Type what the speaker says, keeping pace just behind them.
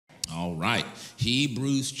right.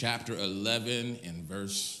 Hebrews chapter 11 and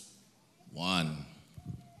verse 1.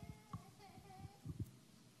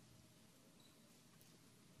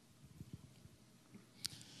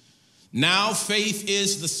 Now faith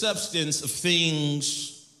is the substance of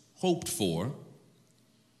things hoped for,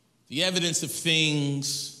 the evidence of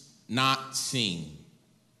things not seen.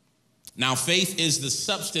 Now faith is the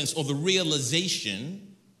substance or the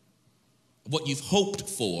realization of what you've hoped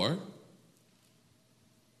for,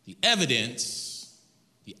 the evidence,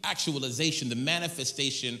 the actualization, the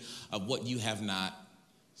manifestation of what you have not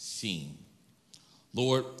seen.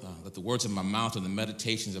 Lord, let the words of my mouth and the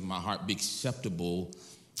meditations of my heart be acceptable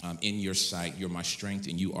in your sight. You're my strength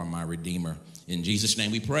and you are my redeemer. In Jesus'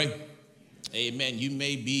 name we pray. Amen. You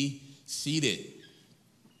may be seated.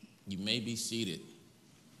 You may be seated.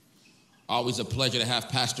 Always a pleasure to have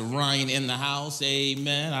Pastor Ryan in the house.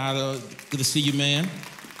 Amen. Good to see you, man.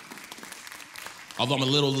 Although I'm a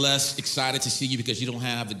little less excited to see you because you don't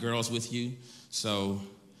have the girls with you. So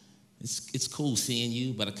it's cool seeing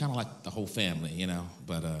you, but I kind of like the whole family, you know.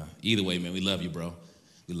 But either way, man, we love you, bro.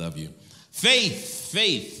 We love you.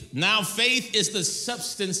 Faith. Now faith is the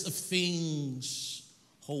substance of things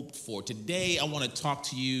hoped for. Today I want to talk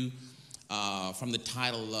to you from the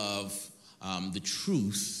title of The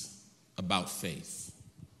Truth About Faith.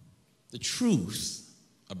 The truth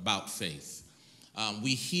about faith.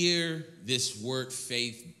 We hear this word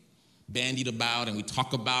faith bandied about and we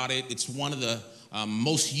talk about it. It's one of the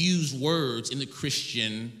most used words in the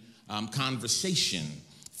Christian conversation.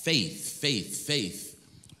 Faith.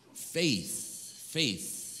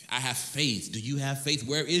 I have faith. Do you have faith?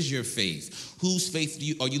 Where is your faith? Whose faith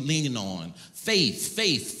are you leaning on? Faith.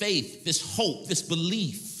 This hope, this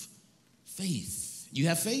belief. Faith. You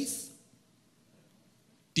have faith?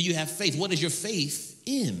 Do you have faith? What is your faith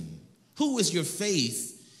in? Who is your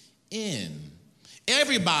faith in?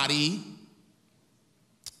 Everybody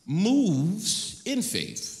moves in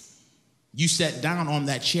faith. You sat down on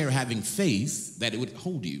that chair having faith that it would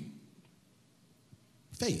hold you.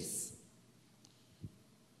 Faith.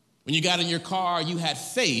 When you got in your car, you had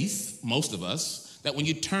faith, most of us, that when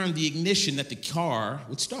you turned the ignition that the car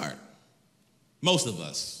would start. Most of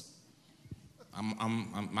us.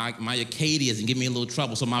 My Acadia is giving me a little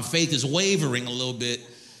trouble, so my faith is wavering a little bit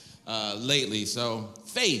lately. So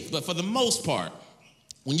faith, but for the most part,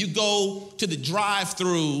 when you go to the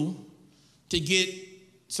drive-through to get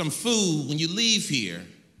some food, when you leave here,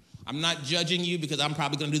 I'm not judging you because I'm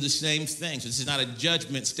probably going to do the same thing. So this is not a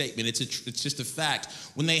judgment statement. It's just a fact.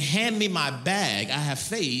 When they hand me my bag, I have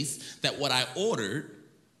faith that what I ordered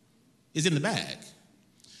is in the bag,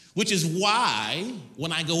 which is why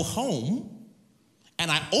when I go home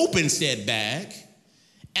and I open said bag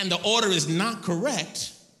and the order is not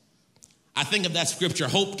correct, I think of that scripture,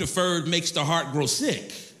 hope deferred makes the heart grow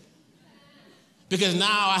sick. Because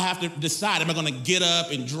now I have to decide, am I going to get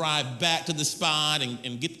up and drive back to the spot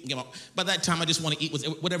and get up? By that time, I just want to eat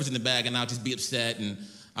whatever's in the bag, and I'll just be upset, and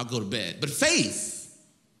I'll go to bed. But faith,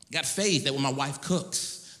 got faith that when my wife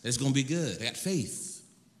cooks, that it's going to be good. I got faith.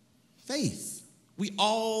 Faith. We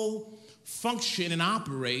all function and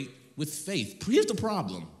operate with faith. Here's the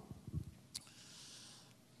problem.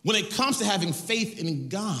 When it comes to having faith in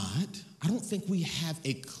God, I don't think we have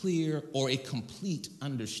a clear or a complete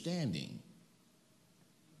understanding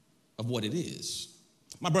of what it is.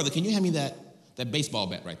 My brother, can you hand me that baseball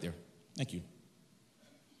bat right there? Thank you.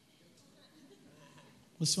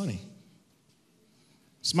 What's funny?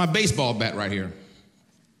 It's my baseball bat right here.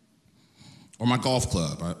 Or my golf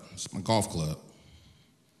club. It's my golf club.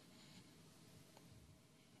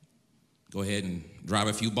 Go ahead and drive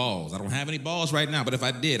a few balls. I don't have any balls right now, but if I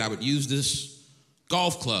did, I would use this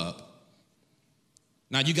golf club.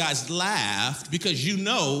 Now, you guys laughed because you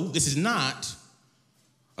know this is not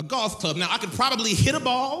a golf club. Now, I could probably hit a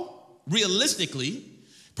ball, realistically,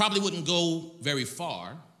 probably wouldn't go very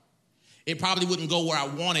far. It probably wouldn't go where I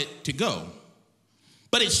want it to go.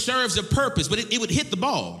 But it serves a purpose, but it would hit the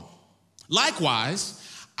ball.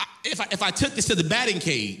 Likewise, if I took this to the batting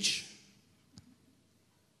cage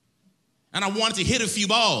and I wanted to hit a few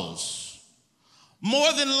balls,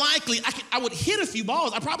 more than likely, I would hit a few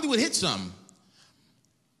balls. I probably would hit some.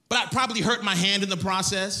 But I'd probably hurt my hand in the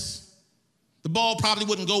process. The ball probably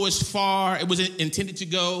wouldn't go as far it was intended to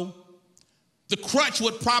go. The crutch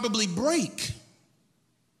would probably break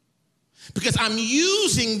because I'm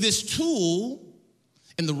using this tool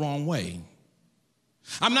in the wrong way.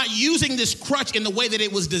 I'm not using this crutch in the way that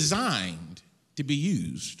it was designed to be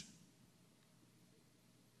used.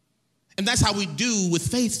 And that's how we do with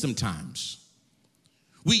faith sometimes.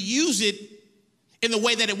 We use it in the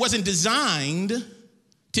way that it wasn't designed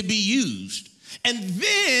to be used. And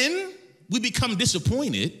then we become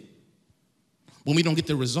disappointed when we don't get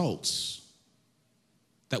the results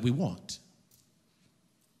that we want.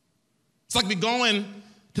 It's like me going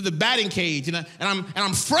to the batting cage and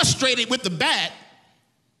I'm frustrated with the bat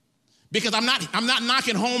because I'm not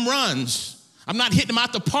knocking home runs. I'm not hitting them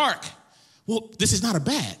out the park. Well, this is not a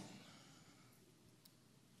bat.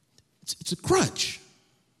 It's a crutch.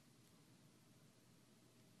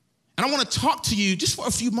 And I want to talk to you just for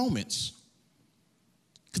a few moments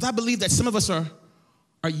because I believe that some of us are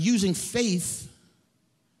using faith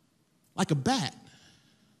like a bat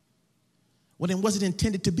when it wasn't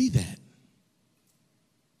intended to be that.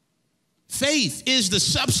 Faith is the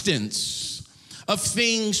substance of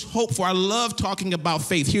things hoped for. I love talking about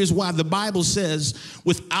faith. Here's why. The Bible says,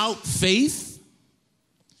 without faith,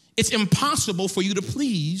 it's impossible for you to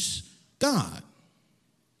please God.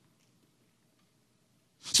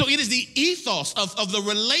 So it is the ethos of the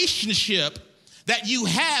relationship that you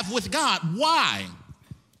have with God. Why?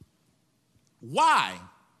 Why?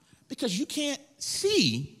 Because you can't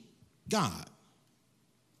see God.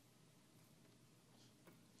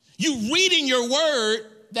 You read in your word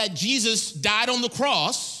that Jesus died on the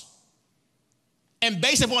cross, and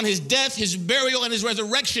based upon his death, his burial, and his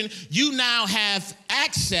resurrection, you now have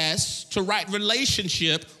access to right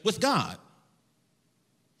relationship with God.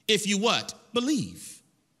 If you what? Believe.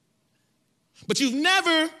 But you've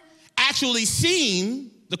never actually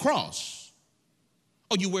seen the cross.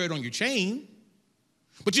 Oh, you wear it on your chain,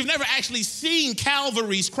 but you've never actually seen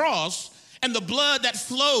Calvary's cross and the blood that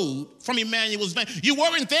flowed from Emmanuel's vein. You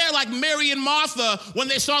weren't there like Mary and Martha when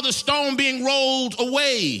they saw the stone being rolled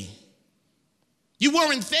away. You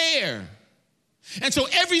weren't there. And so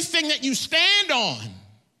everything that you stand on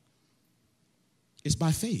is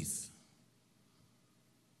by faith.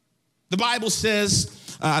 The Bible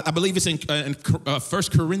says, I believe it's in 1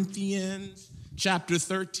 Corinthians chapter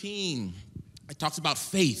 13. It talks about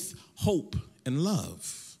faith, hope, and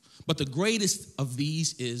love. But the greatest of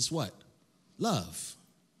these is what? Love.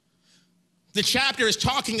 The chapter is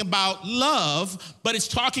talking about love, but it's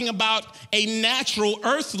talking about a natural,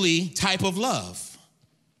 earthly type of love.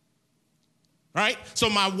 Right?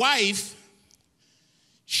 So my wife,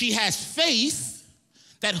 she has faith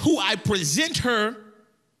that who I present her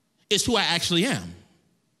is who I actually am.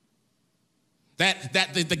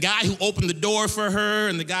 That the guy who opened the door for her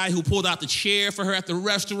and the guy who pulled out the chair for her at the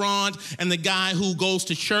restaurant and the guy who goes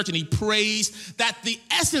to church and he prays, that the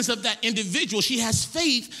essence of that individual, she has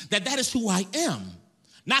faith that that is who I am,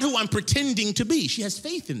 not who I'm pretending to be. She has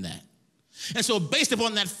faith in that. And so based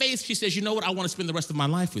upon that faith, she says, you know what, I want to spend the rest of my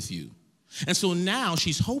life with you. And so now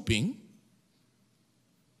she's hoping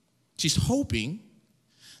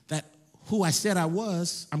that who I said I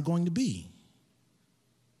was, I'm going to be.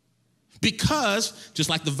 Because,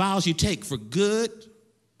 just like the vows you take for good,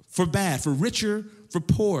 for bad, for richer, for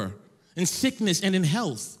poor, in sickness and in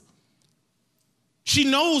health, she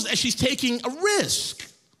knows that she's taking a risk.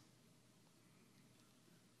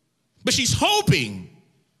 But she's hoping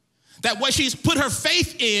that what she's put her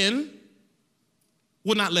faith in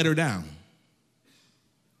will not let her down.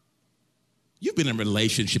 You've been in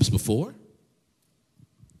relationships before.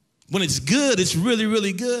 When it's good, it's really,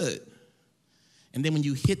 really good. And then when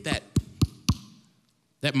you hit that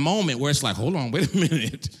moment where it's like, hold on, wait a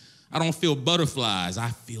minute. I don't feel butterflies, I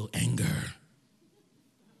feel anger.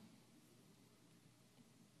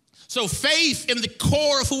 So faith in the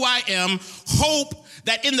core of who I am, hope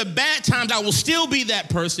that in the bad times I will still be that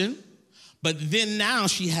person, but then now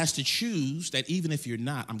she has to choose that even if you're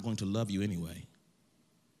not, I'm going to love you anyway.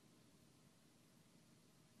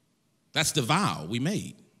 That's the vow we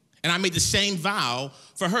made. And I made the same vow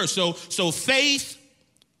for her. So faith,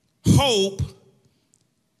 hope,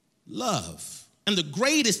 love. And the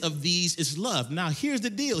greatest of these is love. Now, here's the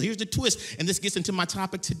deal. Here's the twist. And this gets into my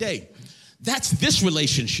topic today. That's this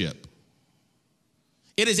relationship.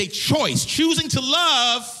 It is a choice, choosing to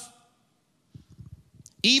love,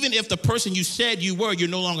 even if the person you said you were, you're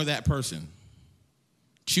no longer that person.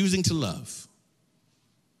 Choosing to love.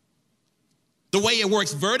 The way it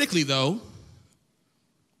works vertically, though,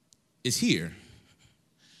 is here.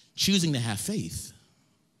 Choosing to have faith.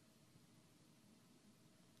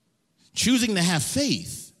 Choosing to have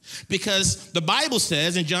faith. Because the Bible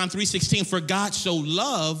says in John 3:16, for God so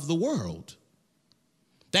loved the world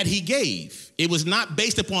that he gave. It was not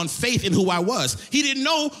based upon faith in who I was. He didn't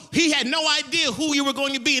know, he had no idea who you were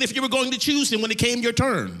going to be and if you were going to choose him when it came your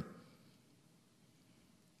turn.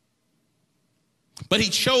 But he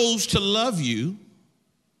chose to love you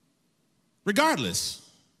regardless.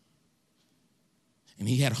 And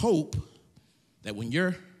he had hope that when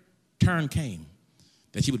your turn came,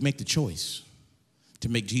 that you would make the choice to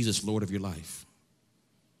make Jesus Lord of your life.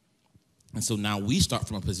 And so now we start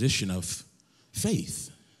from a position of faith.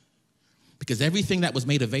 Because everything that was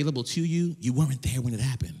made available to you, you weren't there when it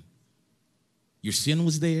happened. Your sin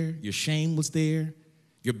was there, your shame was there,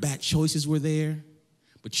 your bad choices were there,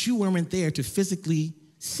 but you weren't there to physically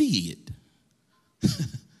see it.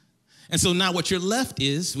 And so now what you're left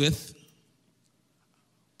is with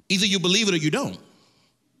either you believe it or you don't.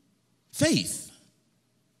 Faith.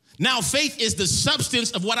 Now faith is the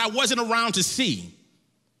substance of what I wasn't around to see.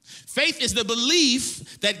 Faith is the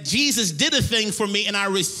belief that Jesus did a thing for me and I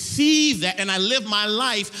receive that and I live my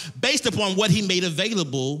life based upon what he made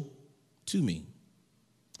available to me.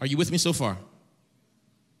 Are you with me so far?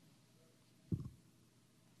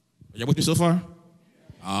 Are you with me so far?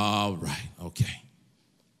 All right, okay.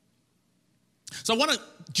 So I want to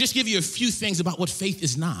just give you a few things about what faith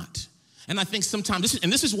is not. And I think sometimes,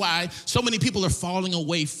 this is why so many people are falling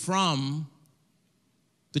away from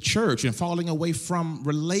the church and falling away from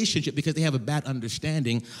relationship because they have a bad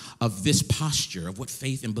understanding of this posture of what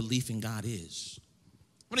faith and belief in God is.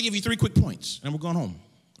 I'm going to give you 3 quick points, and we're going home.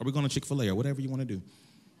 Or we're going to Chick-fil-A or whatever you want to do.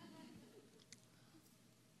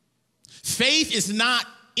 Faith is not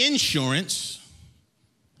insurance,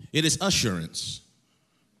 it is assurance.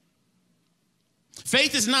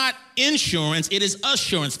 Faith is not insurance, it is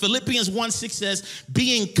assurance. Philippians 1:6 says,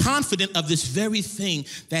 being confident of this very thing,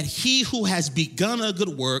 that he who has begun a good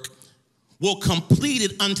work will complete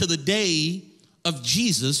it unto the day of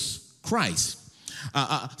Jesus Christ.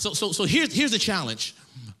 So here's the challenge.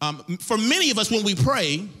 For many of us, when we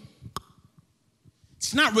pray,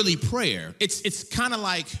 it's not really prayer. It's kind of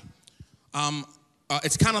like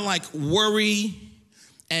worry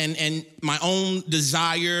and my own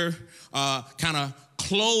desire kind of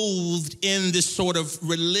clothed in this sort of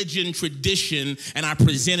religion tradition, and I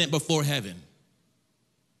present it before heaven.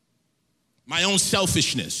 My own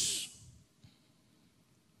selfishness,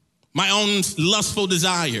 my own lustful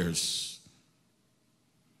desires,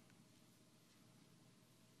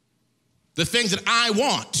 the things that I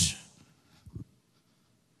want.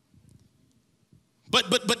 But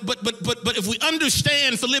if we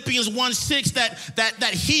understand Philippians 1:6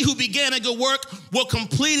 that he who began a good work will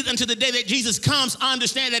complete it until the day that Jesus comes, I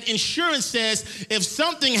understand that insurance says if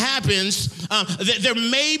something happens, there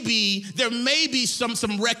may be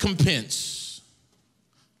some recompense.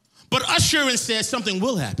 But assurance says something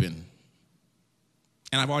will happen,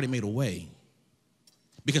 and I've already made a way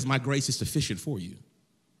because my grace is sufficient for you.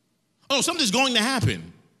 Oh, something's going to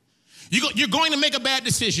happen. You're going to make a bad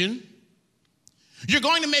decision. You're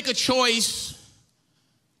going to make a choice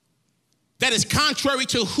that is contrary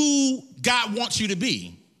to who God wants you to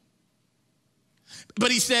be.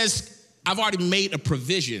 But he says, I've already made a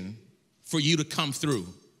provision for you to come through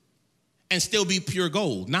and still be pure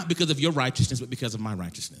gold, not because of your righteousness, but because of my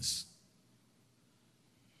righteousness.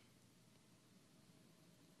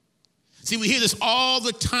 See, we hear this all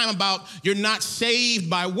the time about you're not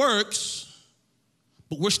saved by works,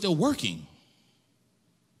 but we're still working.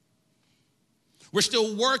 We're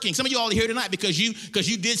still working. Some of you all are here tonight because you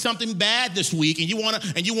did something bad this week and you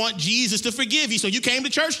want Jesus to forgive you, so you came to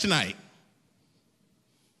church tonight.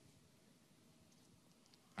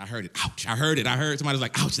 I heard it. Ouch. I heard somebody was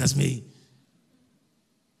like, ouch, that's me.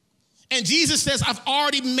 And Jesus says, I've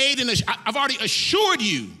already assured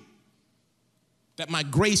you that my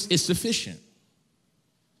grace is sufficient.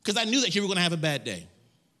 Because I knew that you were going to have a bad day.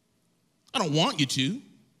 I don't want you to.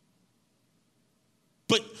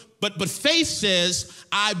 But faith says,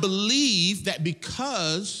 I believe that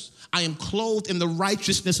because I am clothed in the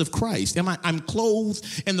righteousness of Christ, I'm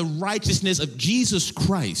clothed in the righteousness of Jesus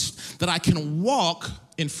Christ, that I can walk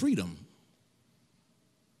in freedom.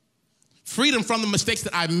 Freedom from the mistakes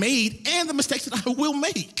that I made and the mistakes that I will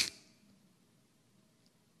make.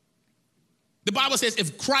 The Bible says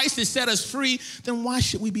if Christ has set us free, then why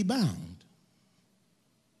should we be bound?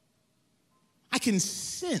 I can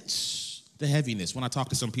sense the heaviness when I talk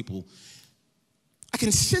to some people. I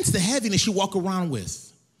can sense the heaviness you walk around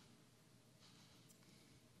with.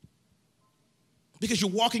 Because you're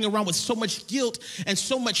walking around with so much guilt and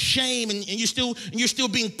so much shame, and you're still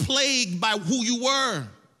being plagued by who you were.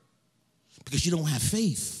 Because you don't have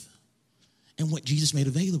faith in what Jesus made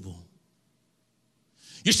available.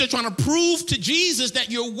 You're still trying to prove to Jesus that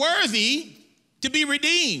you're worthy to be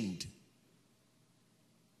redeemed.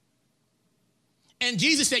 And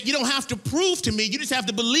Jesus said, you don't have to prove to me, you just have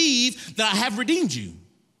to believe that I have redeemed you.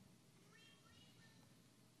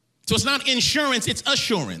 So it's not insurance, it's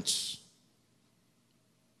assurance.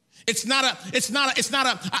 It's not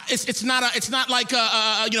like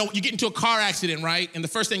you get into a car accident, right? And the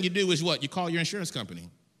first thing you do is what? You call your insurance company.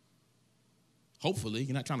 Hopefully,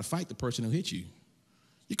 you're not trying to fight the person who hit you.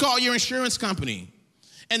 You call your insurance company.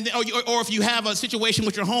 Or if you have a situation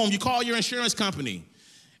with your home, you call your insurance company.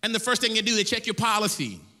 And the first thing you do, they check your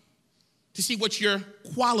policy to see what you're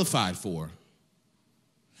qualified for.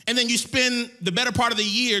 And then you spend the better part of the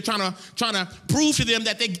year trying to prove to them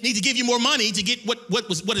that they need to give you more money to get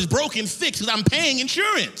what is broken fixed, because I'm paying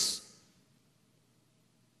insurance.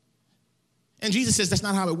 And Jesus says that's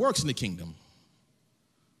not how it works in the kingdom.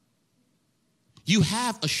 You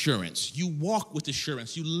have assurance. You walk with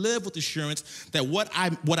assurance. You live with assurance that what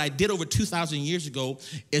I did over 2,000 years ago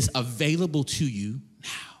is available to you now.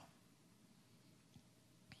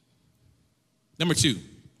 Number 2,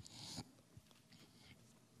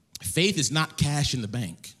 faith is not cash in the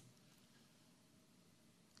bank.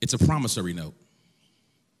 It's a promissory note.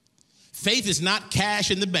 Faith is not cash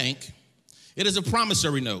in the bank. It is a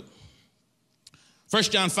promissory note. 1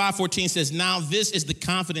 John 5:14 says, now this is the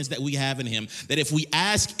confidence that we have in him, that if we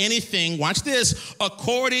ask anything, watch this,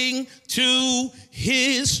 according to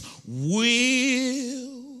his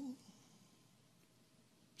will,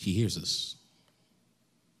 he hears us.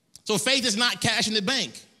 So faith is not cash in the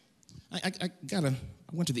bank. I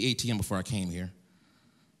went to the ATM before I came here.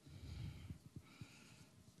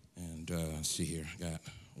 And let's see here, I got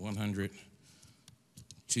 100,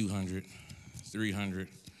 200, 300,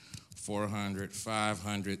 400,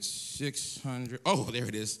 500, 600. Oh, there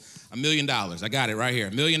it is. $1 million. I got it right here.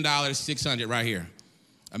 $1 million, 600 right here.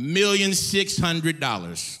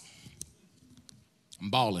 $1,600,000. I'm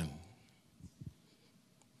balling.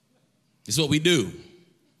 This is what we do.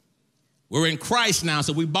 We're in Christ now,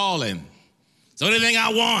 so we balling. So anything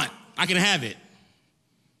I want, I can have it.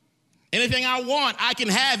 Anything I want, I can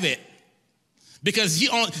have it. Because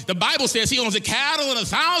the Bible says he owns the cattle on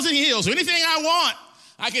 1,000 hills. So anything I want,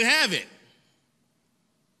 I can have it.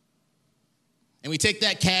 And we take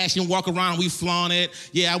that cash and walk around, we flaunt it.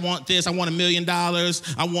 Yeah, I want this. I want $1 million. I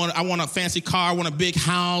want a fancy car. I want a big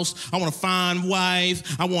house. I want a fine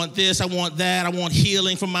wife. I want this. I want that. I want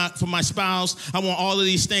healing from my spouse. I want all of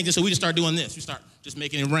these things. And so we just start doing this. We start just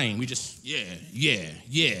making it rain. We just, yeah.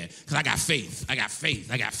 Because I got faith. I got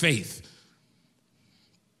faith.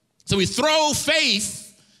 So we throw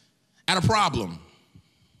faith at a problem.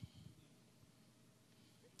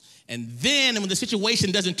 And then when the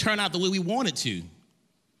situation doesn't turn out the way we want it to,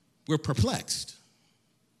 we're perplexed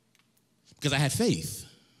because I had faith.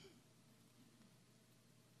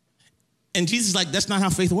 And Jesus is like, that's not how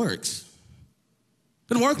faith works.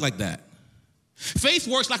 It doesn't work like that. Faith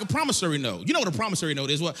works like a promissory note. You know what a promissory note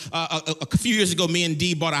is? Well, a few years ago, me and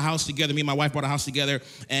Dee bought a house together. Me and my wife bought a house together.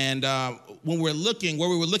 And where we were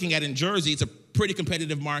looking at in Jersey, it's a pretty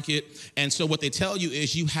competitive market. And so what they tell you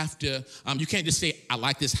is you have to, you can't just say, I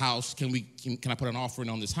like this house. Can I put an offer in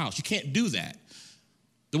on this house? You can't do that.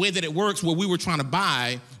 The way that it works, where we were trying to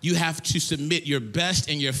buy, you have to submit your best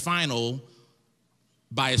and your final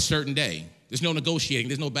by a certain day. There's no negotiating.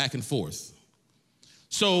 There's no back and forth.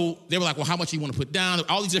 So they were like, well, how much do you want to put down?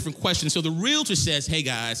 All these different questions. So the realtor says, hey,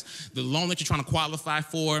 guys, the loan that you're trying to qualify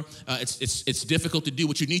for, it's difficult to do.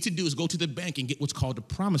 What you need to do is go to the bank and get what's called a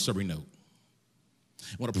promissory note.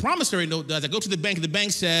 What a promissory note does, I go to the bank, and the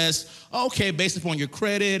bank says, okay, based upon your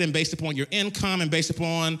credit and based upon your income and based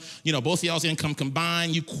upon, both of y'all's income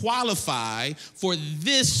combined, you qualify for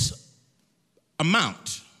this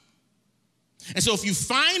amount. And so if you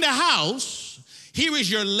find a house, here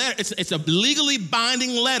is your letter. It's a legally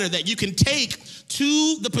binding letter that you can take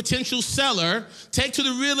to the potential seller, take to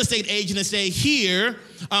the real estate agent and say, here,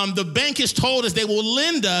 the bank has told us they will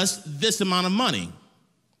lend us this amount of money.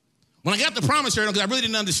 When I got the promissory note, because I really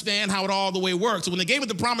didn't understand how it all the way worked, so when they gave me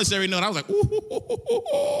the promissory note, I was like, ooh,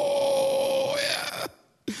 yeah,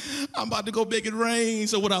 I'm about to go make it rain.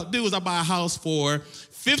 So what I'll do is I'll buy a house for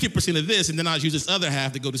 50% of this, and then I'll use this other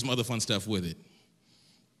half to go do some other fun stuff with it.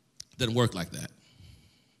 It doesn't work like that.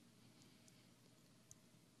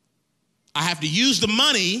 I have to use the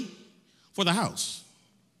money for the house.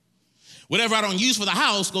 Whatever I don't use for the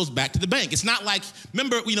house goes back to the bank. It's not like,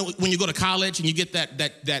 remember, when you go to college and you get that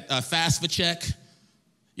FAFSA check,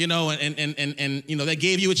 and they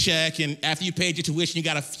gave you a check, and after you paid your tuition, you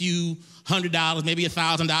got a few $100, maybe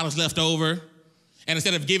 $1,000 left over. And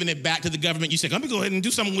instead of giving it back to the government, you say, let me go ahead and do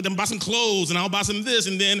something with them, buy some clothes, and I'll buy some of this.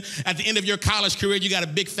 And then at the end of your college career, you got a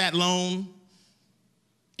big fat loan.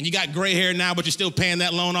 And you got gray hair now, but you're still paying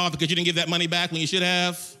that loan off because you didn't give that money back when you should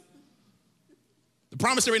have. The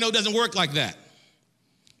promissory note doesn't work like that.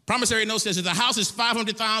 Promissory note says if the house is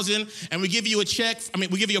 $500,000 and we give you a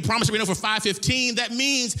promissory note for $515,000, that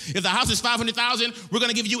means if the house is $500,000, we're going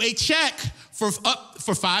to give you a check for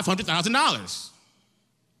 $500,000.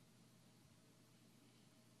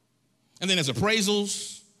 And then there's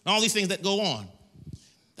appraisals, and all these things that go on.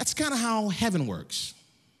 That's kind of how heaven works.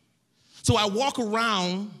 So I walk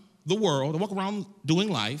around the world, I walk around doing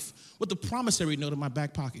life with the promissory note in my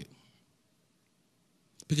back pocket.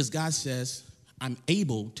 Because God says, I'm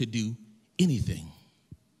able to do anything.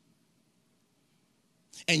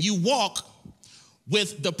 And you walk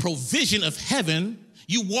with the provision of heaven.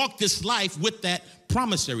 You walk this life with that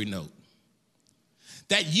promissory note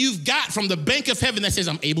that you've got from the bank of heaven that says,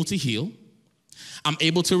 I'm able to heal, I'm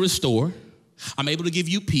able to restore, I'm able to give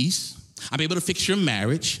you peace, I'm able to fix your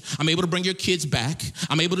marriage, I'm able to bring your kids back,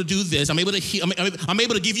 I'm able to do this, I'm able to heal, I'm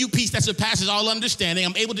able to give you peace that surpasses all understanding,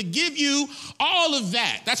 I'm able to give you all of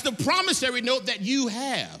that. That's the promissory note that you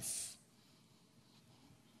have.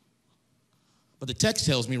 But the text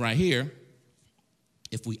tells me right here,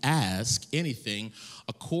 if we ask anything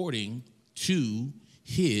according to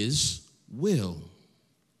his will.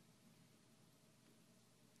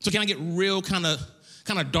 So can I get real kind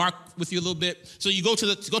of dark with you a little bit? So you go to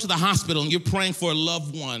the hospital and you're praying for a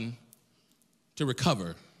loved one to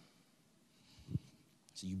recover.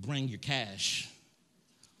 So you bring your cash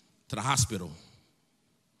to the hospital.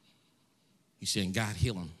 You're saying, God,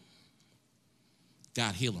 heal him.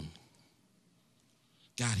 God, heal him.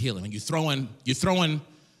 God, heal him. And you're throwing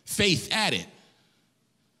faith at it.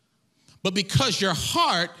 But because your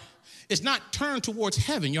heart is not turned towards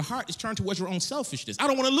heaven, your heart is turned towards your own selfishness. I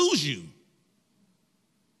don't want to lose you.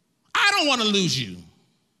 I don't want to lose you.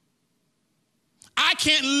 I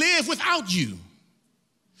can't live without you.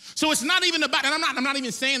 So it's not even about, and I'm not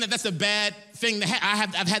even saying that that's a bad thing to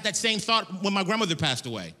have. I've had that same thought when my grandmother passed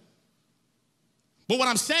away. But what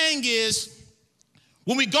I'm saying is,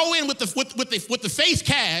 when we go in with the faith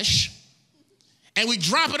cash and we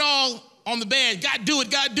drop it all on the bed, God do it,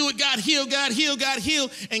 God do it, God heal, God heal, God heal,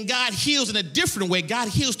 and God heals in a different way. God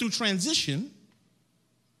heals through transition.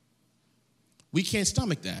 We can't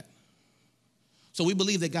stomach that. So we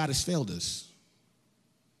believe that God has failed us.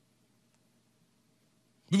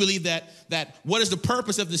 We believe that what is the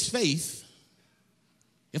purpose of this faith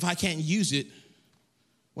if I can't use it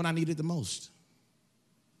when I need it the most?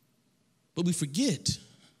 But we forget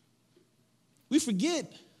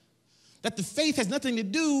that the faith has nothing to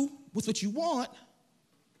do with what you want,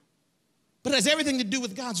 but it has everything to do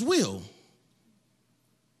with God's will.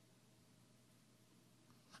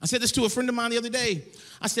 I said this to a friend of mine the other day.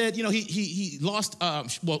 I said, he lost,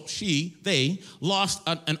 they lost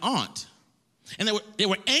an aunt, and they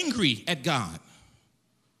were angry at God.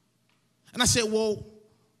 And I said, well,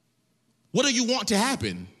 what do you want to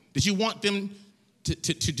happen? Did you want them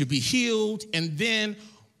to be healed? And then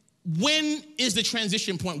when is the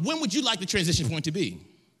transition point? When would you like the transition point to be?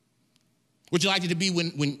 Would you like it to be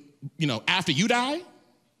when after you die?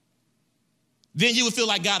 Then you would feel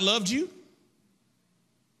like God loved you?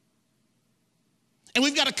 And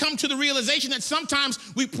we've got to come to the realization that sometimes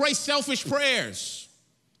we pray selfish prayers.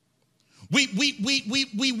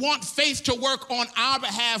 We want faith to work on our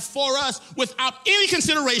behalf for us without any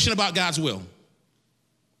consideration about God's will.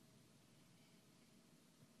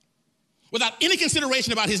 Without any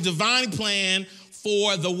consideration about his divine plan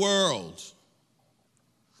for the world.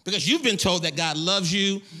 Because you've been told that God loves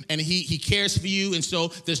you and he cares for you, and so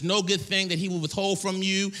there's no good thing that he will withhold from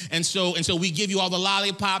you. And so we give you all the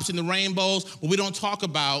lollipops and the rainbows, but we don't talk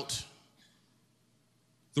about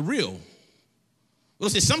the real. We'll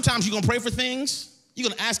say sometimes you're going to pray for things, you're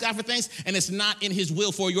going to ask God for things, and it's not in his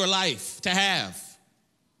will for your life to have.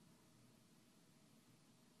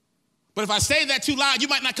 But if I say that too loud, you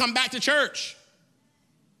might not come back to church.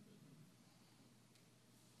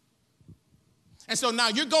 And so now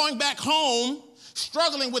you're going back home,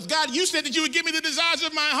 struggling with God. You said that you would give me the desires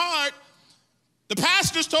of my heart. The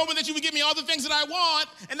pastors told me that you would give me all the things that I want,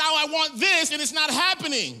 and now I want this, and it's not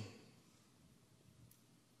happening.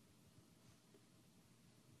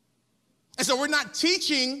 And so we're not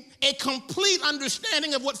teaching a complete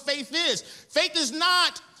understanding of what faith is. Faith is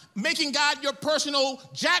not making God your personal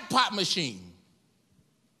jackpot machine.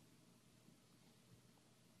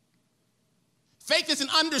 Faith is an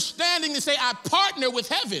understanding to say, I partner with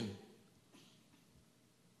heaven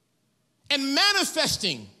and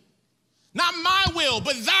manifesting, not my will,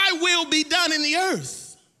 but thy will be done in the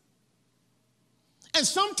earth. And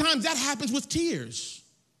sometimes that happens with tears.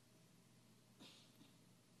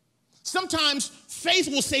 Sometimes faith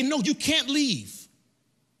will say, no, you can't leave.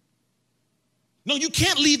 No, you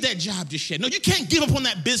can't leave that job just yet. No, you can't give up on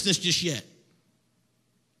that business just yet.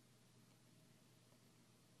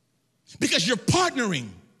 Because you're partnering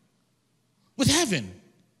with heaven.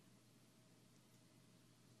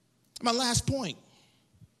 My last point.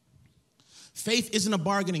 Faith isn't a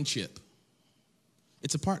bargaining chip.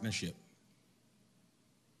 It's a partnership.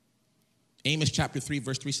 Amos chapter 3,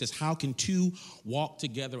 verse 3 says, how can two walk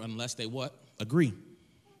together unless they what? Agree.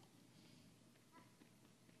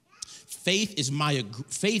 Faith is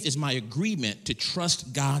my agreement to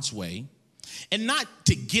trust God's way and not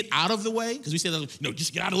to get out of the way, because we say,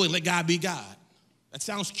 just get out of the way, let God be God. That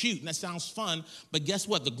sounds cute and that sounds fun, but guess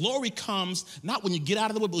what? The glory comes not when you get out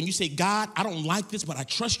of the way, but when you say, God, I don't like this, but I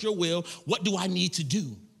trust your will. What do I need to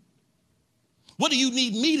do? What do you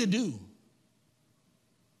need me to do?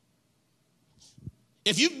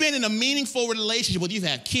 If you've been in a meaningful relationship, whether you've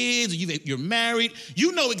had kids or you're married,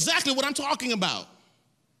 you know exactly what I'm talking about.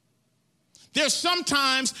 There's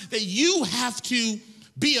sometimes that you have to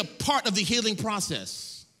be a part of the healing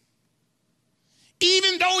process,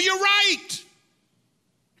 even though you're right.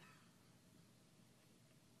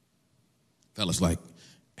 Fellas like,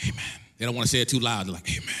 amen. They don't want to say it too loud. They're like,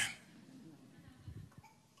 amen.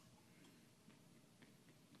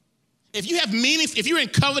 If you're in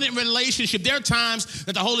covenant relationship, there are times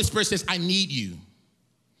that the Holy Spirit says, I need you.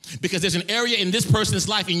 Because there's an area in this person's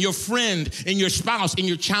life, in your friend, in your spouse, in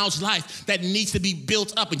your child's life that needs to be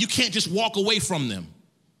built up, and you can't just walk away from them.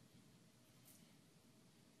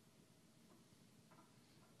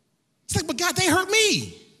 It's like, but God, they hurt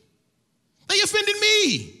me. They offended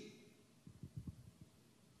me.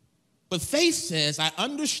 But faith says, I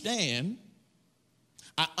understand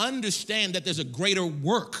that there's a greater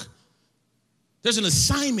work. There's an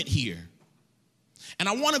assignment here. And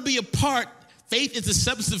I want to be a part. Faith is the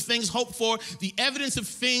substance of things hoped for, the evidence of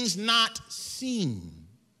things not seen.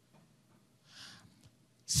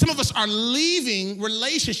 Some of us are leaving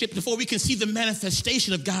relationships before we can see the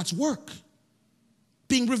manifestation of God's work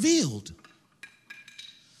being revealed.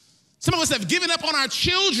 Some of us have given up on our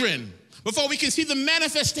children before we can see the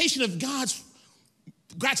manifestation of God's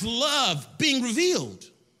love being revealed.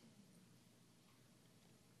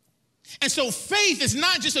 And so faith is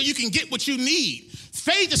not just so you can get what you need.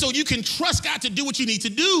 Faith is so you can trust God to do what you need to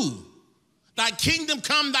do. Thy kingdom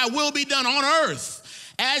come, thy will be done on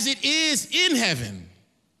earth as it is in heaven.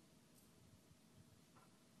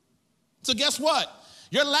 So guess what?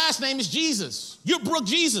 Your last name is Jesus. You're Brooke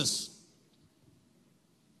Jesus.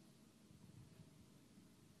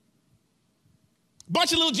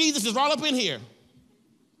 Bunch of little Jesuses all up in here.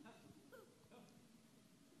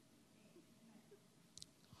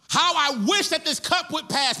 How I wish that this cup would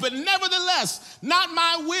pass, but nevertheless, not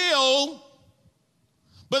my will,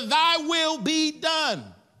 but thy will be done.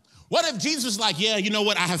 What if Jesus was like, yeah, you know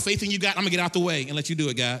what? I have faith in you, God. I'm going to get out the way and let you do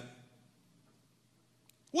it, God.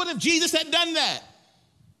 What if Jesus had done that?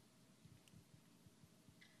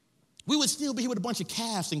 We would still be here with a bunch of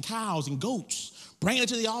calves and cows and goats, bringing it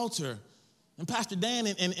to the altar. And Pastor Dan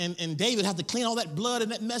and David have to clean all that blood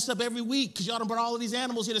and that mess up every week because y'all done brought all of these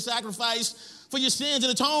animals here to sacrifice for your sins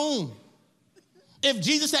and atone. If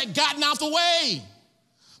Jesus had gotten out the way.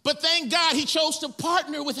 But thank God he chose to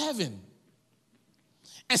partner with heaven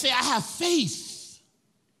and say, I have faith.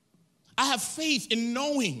 I have faith in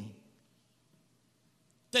knowing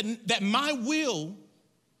that my will,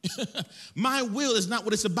 my will is not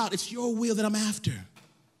what it's about. It's your will that I'm after.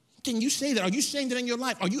 Can you say that? Are you saying that in your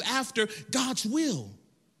life? Are you after God's will?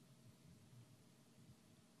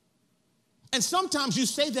 And sometimes you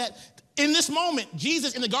say that in this moment.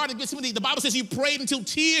 Jesus in the Garden of Gethsemane, the Bible says he prayed until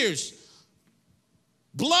tears,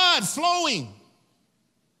 blood flowing.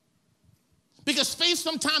 Because faith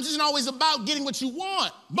sometimes isn't always about getting what you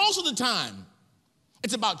want. Most of the time,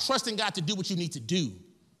 it's about trusting God to do what you need to do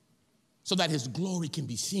so that his glory can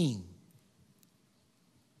be seen.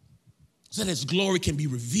 So that his glory can be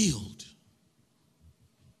revealed.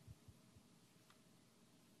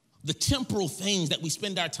 The temporal things that we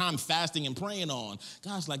spend our time fasting and praying on,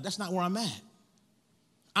 God's like, that's not where I'm at.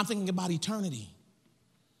 I'm thinking about eternity.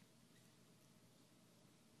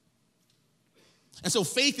 And so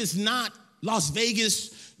faith is not Las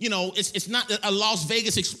Vegas, it's not a Las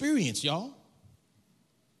Vegas experience, y'all.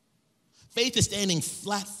 Faith is standing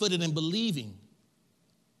flat-footed and believing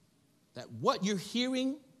that what you're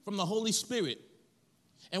hearing from the Holy Spirit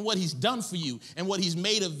and what he's done for you and what he's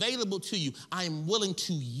made available to you, I am willing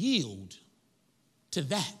to yield to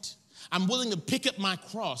that. I'm willing to pick up my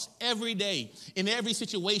cross every day in every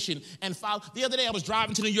situation and follow. The other day I was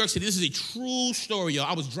driving to New York City. This is a true story, y'all.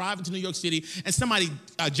 I was driving to New York City and somebody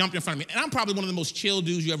jumped in front of me. And I'm probably one of the most chill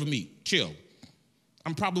dudes you ever meet. Chill.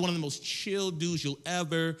 I'm probably one of the most chill dudes you'll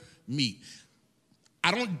ever meet.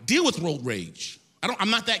 I don't deal with road rage.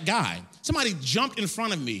 I'm not that guy. Somebody jumped in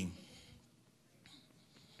front of me.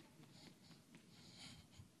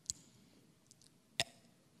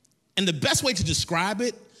 And the best way to describe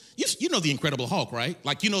it, you know the Incredible Hulk, right?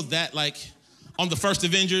 Like, you know that, like, on the first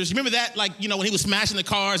Avengers. You remember that? Like, when he was smashing the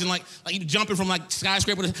cars and like jumping from like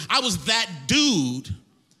skyscraper. I was that dude.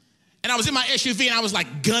 And I was in my SUV and I was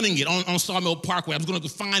like gunning it on Sawmill Parkway. I was going to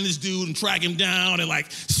go find this dude and track him down and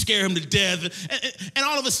like scare him to death. And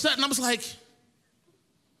all of a sudden I was like,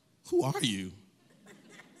 who are you?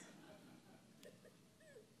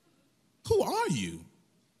 Who are you?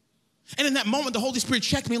 And in that moment, the Holy Spirit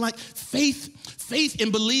checked me like, faith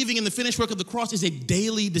in believing in the finished work of the cross is a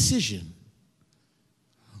daily decision.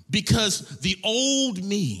 Because the old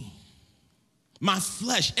me, my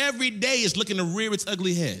flesh, every day is looking to rear its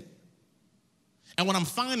ugly head. And what I'm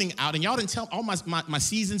finding out, and y'all didn't tell, all my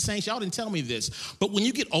seasoned saints, y'all didn't tell me this, but when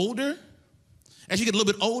you get older, as you get a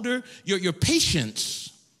little bit older, your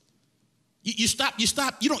patience, you stop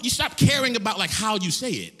caring about like how you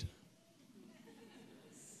say it.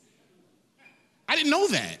 I didn't know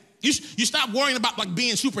that. You stop worrying about like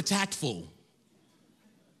being super tactful.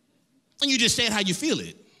 And you just say it how you feel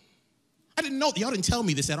it. I didn't know, y'all didn't tell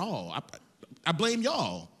me this at all. I blame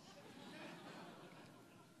y'all.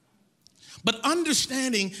 But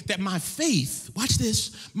understanding that my faith, watch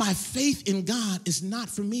this, my faith in God is not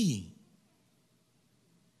for me.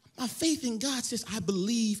 My faith in God says I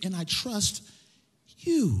believe and I trust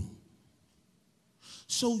you.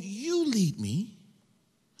 So you lead me,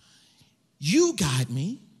 you guide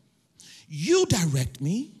me, you direct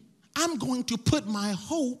me. I'm going to put my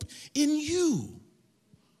hope in you.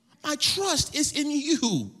 My trust is in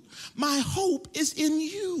you. My hope is in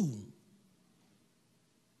you.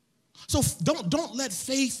 So don't let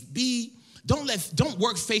faith be, don't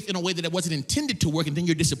work faith in a way that it wasn't intended to work, and then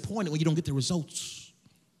you're disappointed when you don't get the results.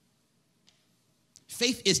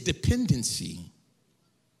 Faith is dependency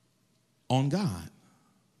on God.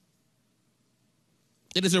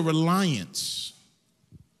 It is a reliance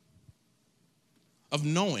of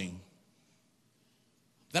knowing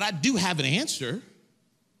that I do have an answer,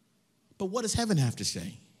 but what does heaven have to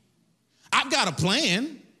say? I've got a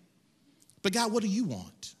plan, but God, what do you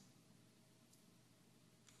want?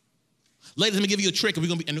 Ladies, let me give you a trick, and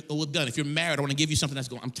we're done. If you're married, I want to give you something it's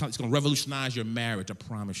going to revolutionize your marriage, I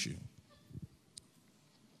promise you.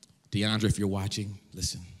 DeAndre, if you're watching,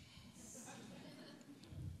 listen.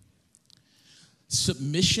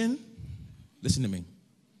 Submission, listen to me.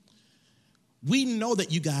 We know that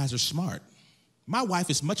you guys are smart. My wife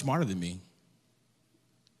is much smarter than me.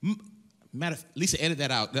 Lisa, edit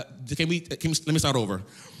that out. Let me start over.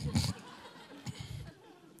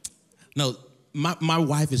 No, my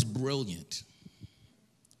wife is brilliant.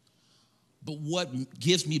 But what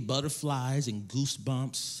gives me butterflies and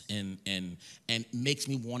goosebumps and makes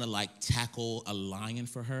me want to like tackle a lion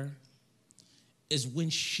for her is when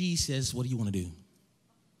she says, what do you want to do?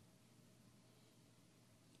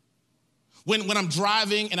 When I'm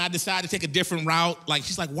driving and I decide to take a different route, like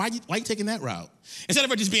she's like, why are you taking that route? Instead of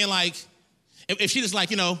her just being like, if she just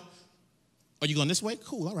like, are you going this way?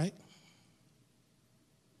 Cool, all right.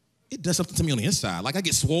 It does something to me on the inside. Like I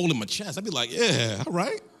get swollen in my chest. I'd be like, yeah, all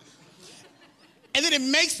right. And then it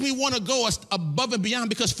makes me want to go above and beyond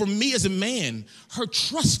because for me as a man, her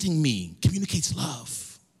trusting me communicates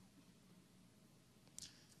love.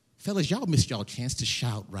 Fellas, y'all missed y'all chance to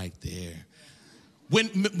shout right there.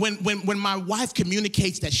 When my wife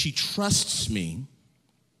communicates that she trusts me,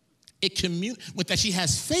 that she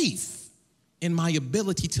has faith in my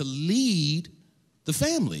ability to lead the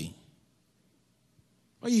family.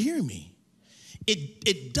 Are you hearing me?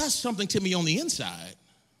 It does something to me on the inside.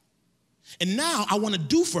 And now I want to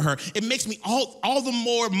do for her. It makes me all the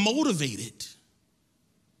more motivated.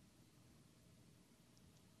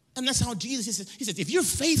 And that's how Jesus says, he says, if you're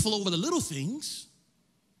faithful over the little things,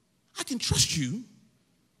 I can trust you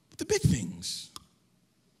with the big things.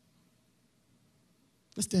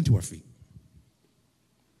 Let's stand to our feet.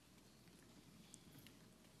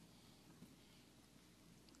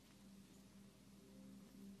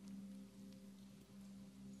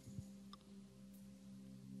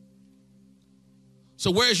 So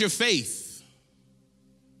where's your faith?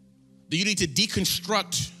 Do you need to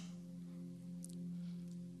deconstruct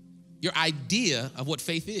your idea of what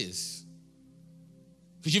faith is?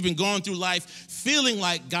 Because you've been going through life feeling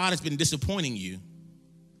like God has been disappointing you.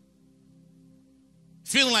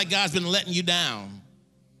 Feeling like God's been letting you down.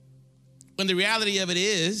 When the reality of it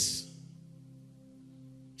is,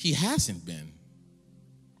 he hasn't been.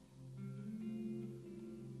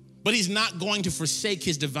 But he's not going to forsake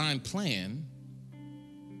his divine plan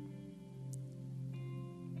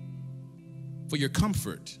for your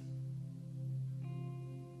comfort.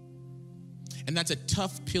 And that's a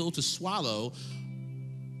tough pill to swallow.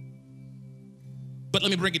 But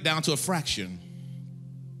let me break it down to a fraction.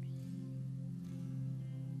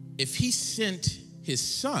 If he sent his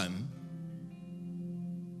son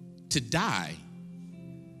to die,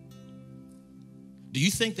 do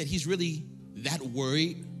you think that he's really that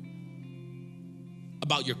worried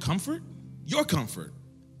about your comfort? Your comfort.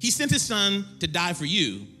 He sent his son to die for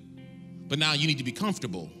you, but now you need to be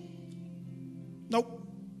comfortable. Nope.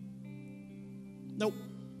 Nope.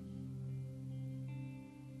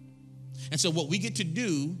 And so what we get to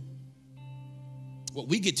do,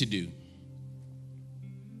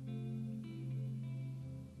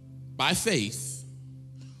 by faith,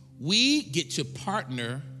 we get to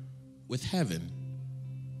partner with heaven.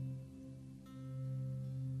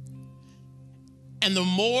 And the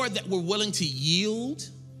more that we're willing to yield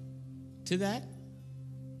to that,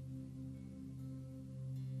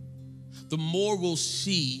 the more we'll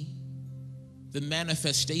see the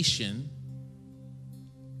manifestation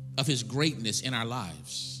of his greatness in our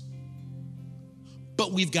lives.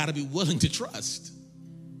 But we've got to be willing to trust.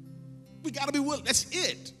 We got to be willing. That's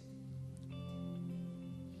it.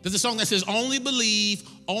 There's a song that says, only believe,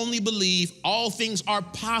 all things are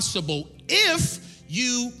possible if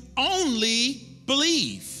you only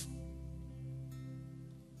believe.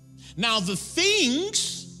 Now, the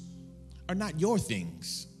things are not your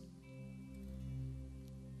things.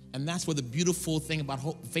 And that's where the beautiful thing about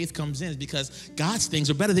faith comes in, is because God's things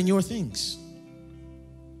are better than your things.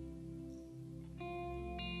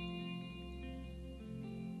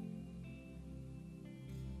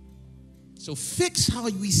 So fix how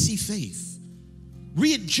we see faith.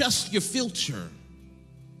 Readjust your filter.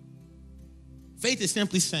 Faith is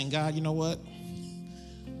simply saying, God, you know what?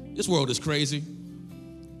 This world is crazy.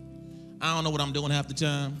 I don't know what I'm doing half the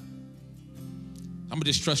time. I'm going to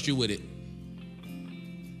just trust you with it.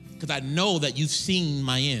 Because I know that you've seen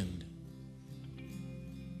my end.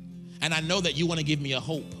 And I know that you want to give me a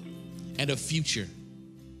hope and a future.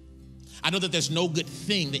 I know that there's no good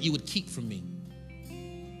thing that you would keep from me.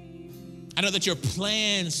 I know that your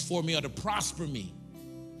plans for me are to prosper me,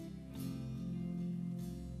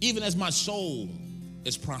 even as my soul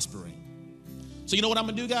is prospering. So you know what I'm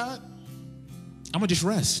going to do, God? I'm going to just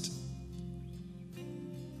rest.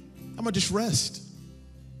 I'm going to just rest.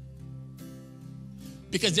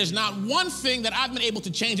 Because there's not one thing that I've been able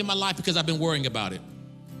to change in my life because I've been worrying about it.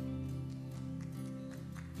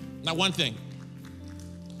 Not one thing.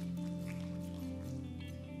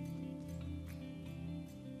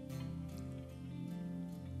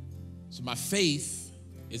 So my faith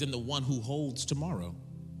is in the one who holds tomorrow.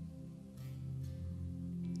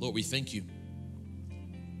 Lord, we thank you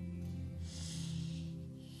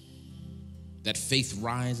that faith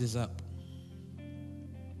rises up.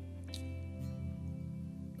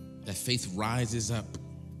 That faith rises up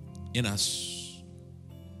in us.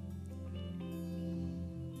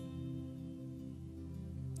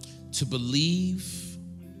 To believe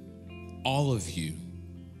all of you.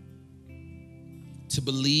 To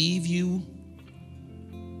believe you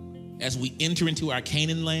as we enter into our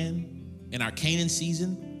Canaan land, in our Canaan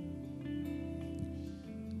season.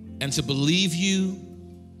 And to believe you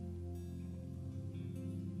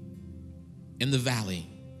in the valley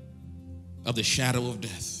of the shadow of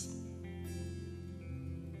death.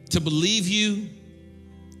 To believe you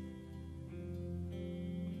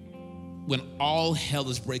when all hell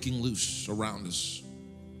is breaking loose around us.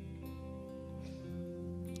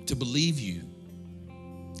 To believe you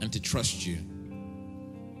and to trust you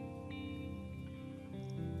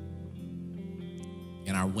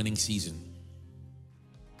in our winning season.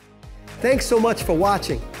 Thanks so much for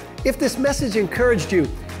watching. If this message encouraged you,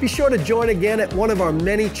 be sure to join again at one of our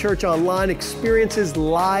many Church Online experiences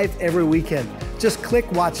live every weekend. Just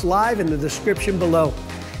click Watch Live in the description below.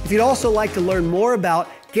 If you'd also like to learn more about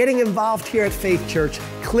getting involved here at Faith Church,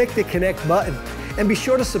 click the Connect button. And be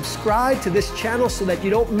sure to subscribe to this channel so that you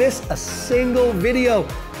don't miss a single video.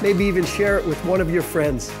 Maybe even share it with one of your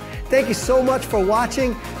friends. Thank you so much for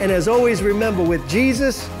watching. And as always, remember, with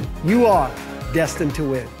Jesus, you are destined to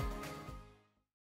win.